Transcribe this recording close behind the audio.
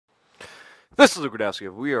This is Luke Rudkowski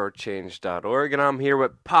of WeAreChange.org, and I'm here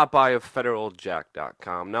with Popeye of Federal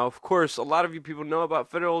Jack.com. Now, of course, a lot of you people know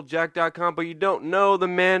about FederalJack.com, but you don't know the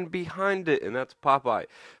man behind it, and that's Popeye.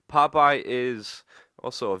 Popeye is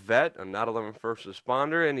also a vet, a 9/11 first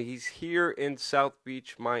responder, and he's here in South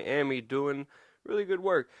Beach, Miami, doing really good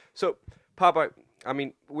work. So, Popeye,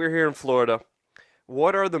 we're here in Florida.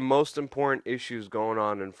 What are the most important issues going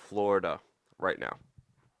on in Florida right now?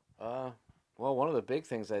 Well, one of the big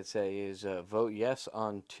things I'd say is vote yes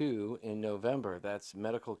on 2 in November. That's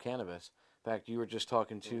medical cannabis. In fact, you were just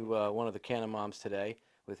talking to one of the canna moms today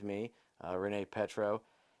with me, Renee Petro,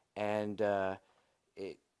 and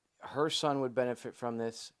her son would benefit from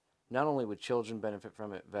this. Not only would children benefit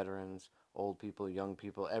from it, veterans, old people, young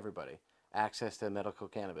people, everybody. Access to medical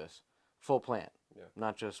cannabis, full plant,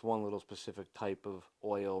 not just one little specific type of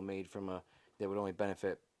oil made from that would only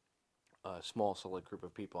benefit a small select group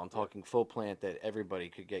of people. I'm talking full plant that everybody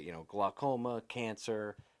could get, glaucoma,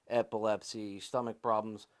 cancer, epilepsy, stomach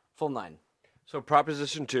problems, full nine. So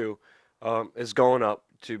Proposition 2 is going up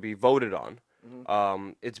to be voted on.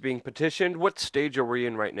 It's being petitioned. What stage are we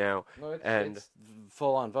in right now? No, it's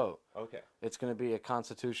full on vote. Okay. It's going to be a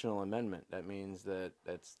constitutional amendment. That means that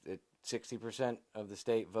 60% of the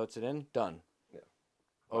state votes it in, done. Yeah.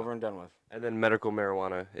 Over and done with. And then medical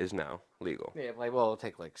marijuana is now legal. Yeah, it'll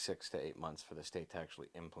take like 6 to 8 months for the state to actually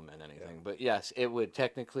implement anything. Yeah. But yes, it would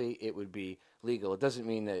be legal. It doesn't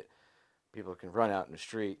mean that people can run out in the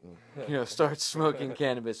street and start smoking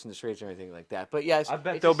cannabis in the streets or anything like that. But yes, I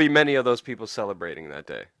bet there'll be many of those people celebrating that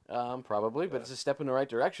day. Probably, but it's a step in the right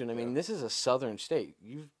direction. I mean, this is a southern state.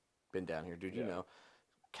 You've been down here, dude. You know,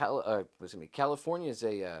 California is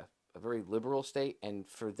a very liberal state, and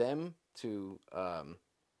for them to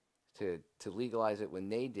legalize it when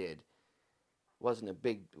they did wasn't a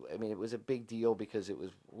big. I mean, it was a big deal because it was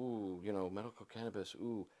medical cannabis,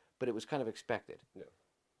 but it was kind of expected. Yeah.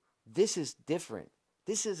 This is different.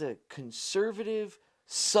 This is a conservative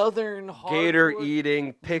southern gator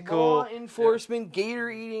eating, pickle law enforcement, gator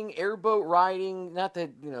eating, airboat riding. Not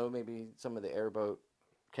that maybe some of the airboat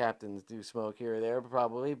captains do smoke here or there,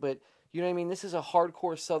 probably, but. You know what I mean? This is a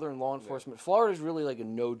hardcore Southern law enforcement. Yeah. Florida's really like a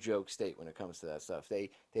no-joke state when it comes to that stuff. They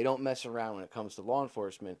don't mess around when it comes to law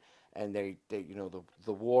enforcement, and they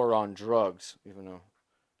the war on drugs. Even though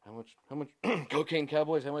how much cocaine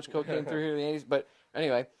cowboys, how much cocaine through here in the 80s. But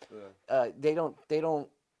anyway, they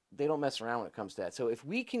don't mess around when it comes to that. So if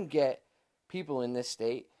we can get people in this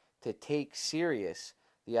state to take serious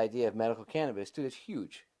the idea of medical cannabis, dude, it's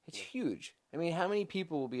huge. It's huge. I mean, how many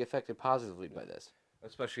people will be affected positively by this?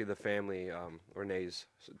 Especially the family, Renee's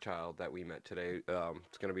child that we met today.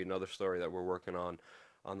 It's going to be another story that we're working on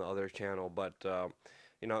the other channel. But,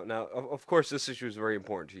 now, of course, this issue is very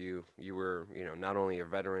important to you. You were, not only a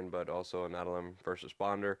veteran, but also a 9/11 first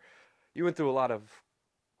responder. You went through a lot of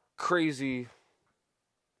crazy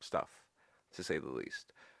stuff, to say the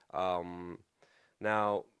least.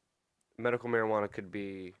 Now, medical marijuana could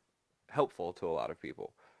be helpful to a lot of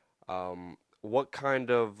people. What kind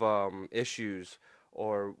of issues...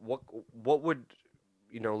 or what would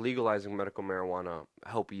legalizing medical marijuana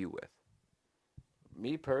help you with?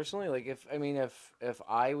 Me personally, like if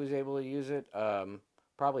I was able to use it,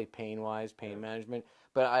 probably pain management.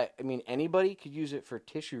 But I mean anybody could use it for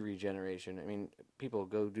tissue regeneration. I mean, people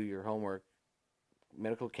go do your homework.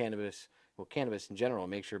 Medical cannabis, cannabis in general,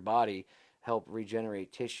 makes your body help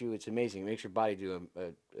regenerate tissue. It's amazing. It makes your body do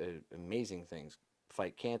amazing things.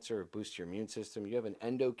 Fight cancer, boost your immune system. You have an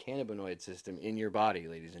endocannabinoid system in your body,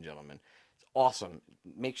 ladies and gentlemen. It's awesome.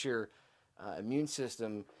 It makes your immune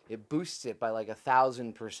system, it boosts it by like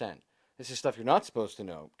 1,000%. This is stuff you're not supposed to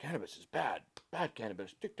know. Cannabis is bad. Bad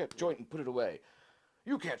cannabis. Take that joint and put it away.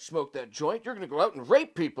 You can't smoke that joint. You're going to go out and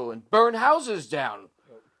rape people and burn houses down.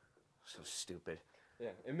 So stupid.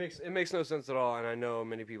 Yeah, it makes no sense at all, and I know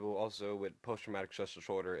many people also with post-traumatic stress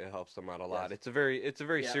disorder. It helps them out a lot. Yes. It's a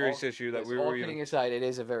very serious issue that we were. All kidding aside, it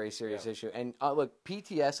is a very serious issue. And look,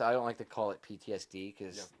 PTS. I don't like to call it PTSD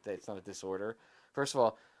because it's not a disorder. First of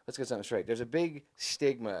all, let's get something straight. There's a big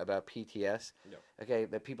stigma about PTS. Okay,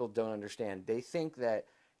 that people don't understand. They think that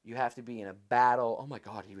you have to be in a battle. Oh my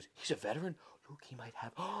God, he's a veteran. Look, he might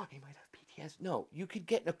have PTS. No, you could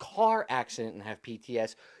get in a car accident and have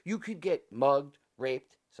PTS. You could get mugged,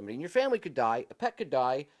 raped, somebody in your family could die, a pet could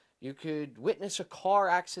die, you could witness a car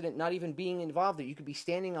accident not even being involved. You could be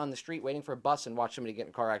standing on the street waiting for a bus and watch somebody get in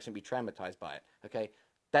a car accident and be traumatized by it. Okay?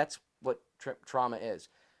 That's what trauma is.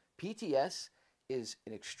 PTS is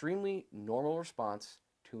an extremely normal response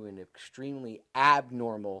to an extremely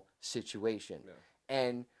abnormal situation. Yeah.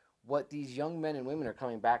 And what these young men and women are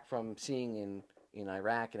coming back from seeing in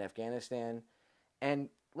Iraq and Afghanistan, and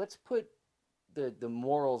let's put the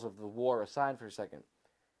morals of the war aside for a second,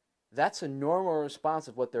 that's a normal response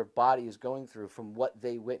of what their body is going through from what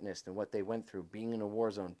they witnessed and what they went through, being in a war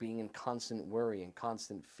zone, being in constant worry and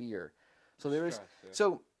constant fear. So there is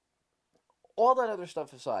so all that other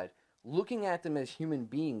stuff aside, looking at them as human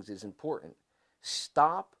beings is important.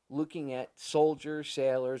 Stop looking at soldiers,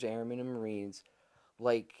 sailors, airmen, and Marines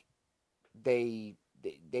like they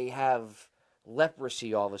have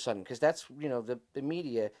leprosy all of a sudden, because that's, the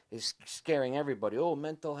media is scaring everybody. Oh,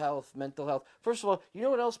 mental health. First of all, you know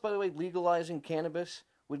what else, by the way, legalizing cannabis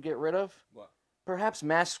would get rid of? What? Perhaps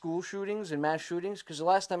mass school shootings and mass shootings, because the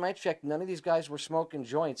last time I checked, none of these guys were smoking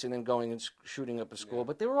joints and then going and shooting up a school,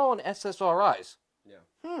 but they were all in SSRIs. Yeah.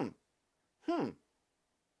 The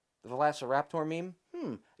Velociraptor meme?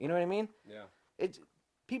 You know what I mean? Yeah.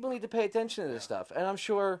 People need to pay attention to this stuff, and I'm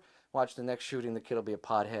sure, watch the next shooting, the kid will be a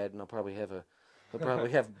pothead, and they'll probably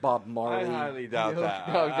have Bob Marley. I highly doubt that.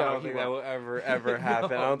 I don't think that will ever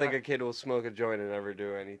happen. I don't think a kid will smoke a joint and ever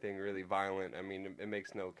do anything really violent. I mean, it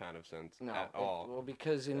makes no kind of sense at all. Well,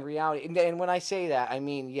 because in reality, and when I say that, I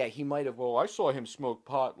mean, yeah, he might have. Well, I saw him smoke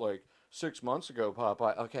pot like 6 months ago,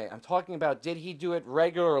 Popeye. Okay, I'm talking about, did he do it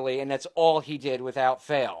regularly, and that's all he did without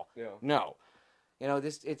fail? Yeah. No.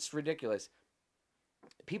 It's ridiculous.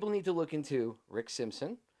 People need to look into Rick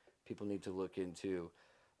Simpson. People need to look into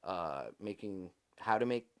how to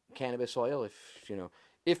make cannabis oil.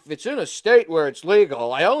 If it's in a state where it's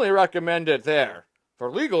legal, I only recommend it there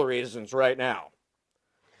for legal reasons right now.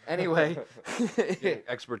 Anyway,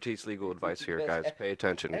 expertise legal advice here, guys. Pay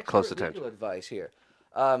attention, close attention. Legal advice here.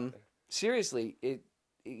 Seriously,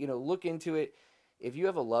 look into it. If you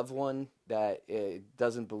have a loved one that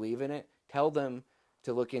doesn't believe in it, tell them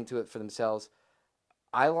to look into it for themselves.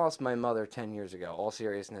 I lost my mother 10 years ago, all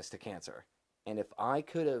seriousness, to cancer. And if I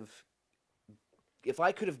could have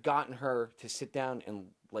gotten her to sit down and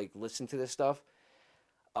listen to this stuff,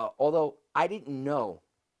 although I didn't know,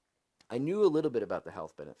 I knew a little bit about the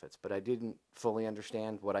health benefits, but I didn't fully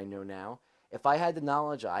understand what I know now. If I had the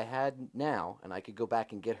knowledge I had now, and I could go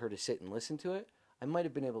back and get her to sit and listen to it, I might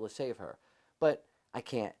have been able to save her. But I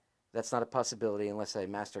can't. That's not a possibility unless I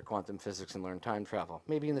master quantum physics and learn time travel.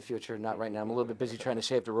 Maybe in the future, not right now. I'm a little bit busy trying to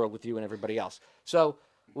save the world with you and everybody else. So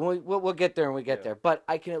we'll get there when we get there. But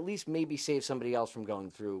I can at least maybe save somebody else from going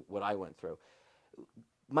through what I went through.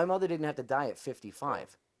 My mother didn't have to die at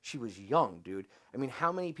 55. She was young, dude. I mean,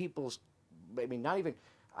 how many not even...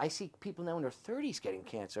 I see people now in their 30s getting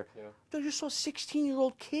cancer. Yeah. I just saw a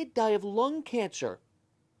 16-year-old kid die of lung cancer.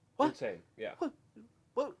 What? Insane, yeah.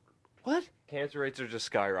 What? Cancer rates are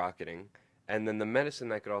just skyrocketing, and then the medicine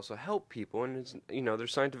that could also help people, and it's,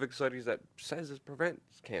 there's scientific studies that says it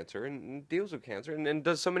prevents cancer and deals with cancer and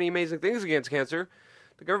does so many amazing things against cancer.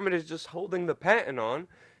 The government is just holding the patent on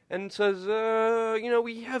and says,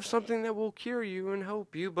 we have something that will cure you and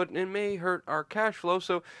help you, but it may hurt our cash flow,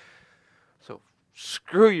 so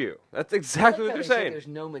screw you. That's exactly what they're saying. There's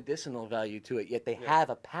no medicinal value to it, yet they have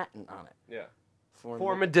a patent on it. Yeah.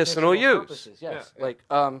 For medicinal use. Purposes, yes.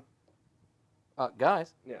 Yeah.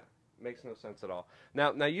 Guys. Yeah. Makes no sense at all.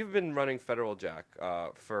 Now you've been running Federal Jack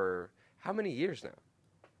for how many years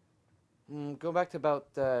now? Go back to about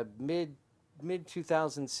mid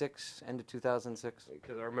 2006, end of 2006.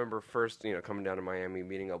 Because I remember first, coming down to Miami,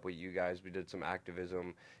 meeting up with you guys. We did some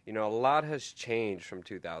activism. A lot has changed from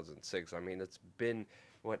 2006. I mean, it's been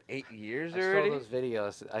 8 years already?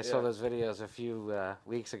 I saw those videos a few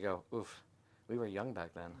weeks ago. Oof. We were young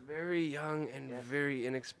back then. Very young and very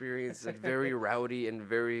inexperienced and very rowdy and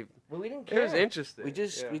very... Well, we didn't care. It was interesting.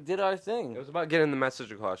 We did our thing. It was about getting the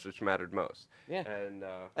message across, which mattered most. Yeah. And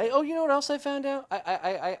you know what else I found out?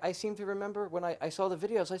 I seem to remember when I saw the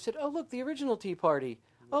videos, I said, oh, look, the original Tea Party.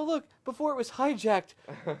 Oh, look, before it was hijacked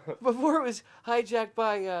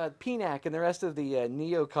by PNAC and the rest of the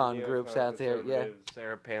neocon groups out there. Yeah.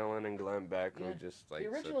 Sarah Palin and Glenn Beck, who just the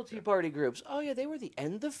original Tea Party groups. Oh, yeah, they were the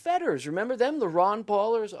end of Fedders. Remember them? The Ron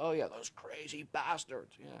Paulers? Oh, yeah, those crazy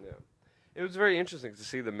bastards. Yeah. It was very interesting to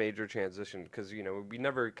see the major transition because, we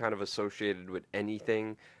never kind of associated with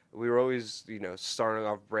anything. We were always, starting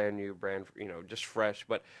off brand new, just fresh.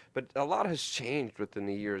 But a lot has changed within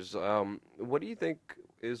the years. What do you think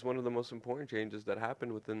is one of the most important changes that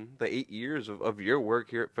happened within the 8 years of your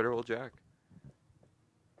work here at Federal Jack?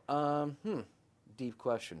 Deep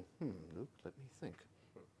question. Luke, let me think.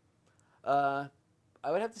 I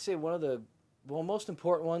would have to say one of the most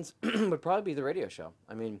important ones would probably be the radio show.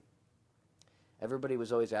 I mean, everybody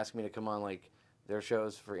was always asking me to come on their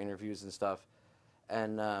shows for interviews and stuff,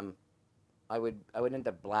 and I would end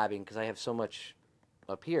up blabbing because I have so much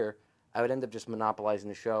up here. I would end up just monopolizing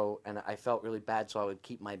the show, and I felt really bad, so I would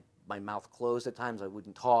keep my mouth closed at times. I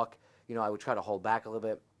wouldn't talk. I would try to hold back a little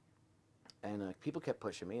bit. And people kept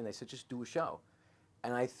pushing me, and they said, just do a show.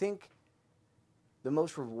 And I think the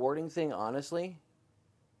most rewarding thing, honestly,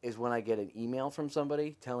 is when I get an email from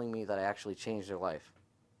somebody telling me that I actually changed their life.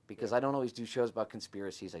 Because I don't always do shows about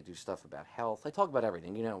conspiracies. I do stuff about health. I talk about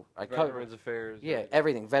everything, I cover Veterans Affairs. Yeah,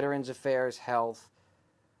 everything. Veterans Affairs, health,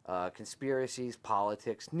 conspiracies,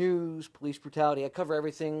 politics, news, police brutality. I cover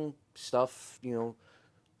everything, stuff,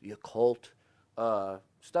 the occult,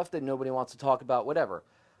 stuff that nobody wants to talk about, whatever.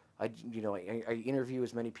 I interview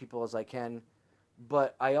as many people as I can,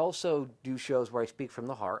 but I also do shows where I speak from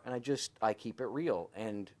the heart, and I keep it real,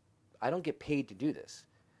 and I don't get paid to do this.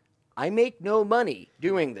 I make no money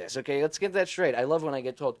doing this, okay? Let's get that straight. I love when I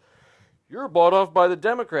get told, you're bought off by the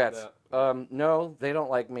Democrats. Yeah. No, they don't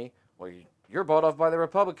like me. Well, you're bought off by the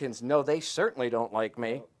Republicans. No, they certainly don't like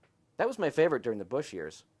me. That was my favorite during the Bush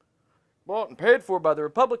years. Bought and paid for by the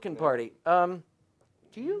Republican Party.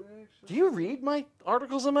 Do you read my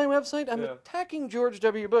articles on my website? I'm attacking George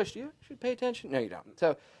W. Bush. You should pay attention. No, you don't.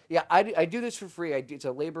 So, yeah, I do this for free. It's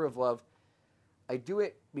a labor of love. I do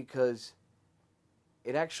it because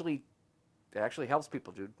it actually helps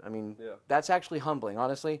people, dude. I mean, that's actually humbling,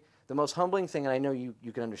 honestly. The most humbling thing, and I know you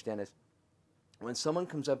can understand this, when someone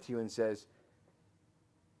comes up to you and says,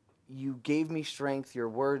 you gave me strength, your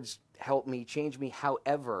words helped me, changed me,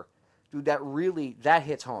 however, dude, that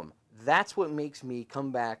hits home. That's what makes me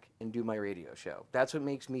come back and do my radio show. That's what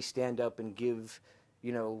makes me stand up and give,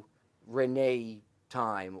 Renee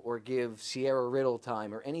time, or give Sierra Riddle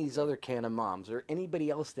time, or any of these other can of moms, or anybody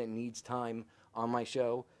else that needs time on my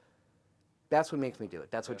show. That's what makes me do it.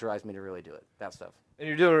 That's what drives me to really do it. That stuff. And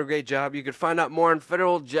you're doing a great job. You can find out more on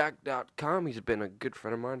federaljack.com. He's been a good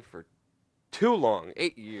friend of mine for too long.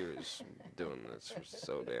 8 years doing this for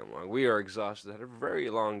so damn long. We are exhausted. Had a very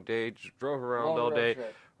long day. Just drove around all day.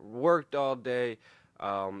 Worked all day.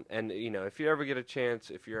 And, if you ever get a chance,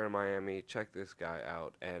 if you're in Miami, check this guy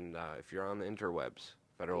out. And if you're on the interwebs,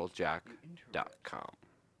 federaljack.com.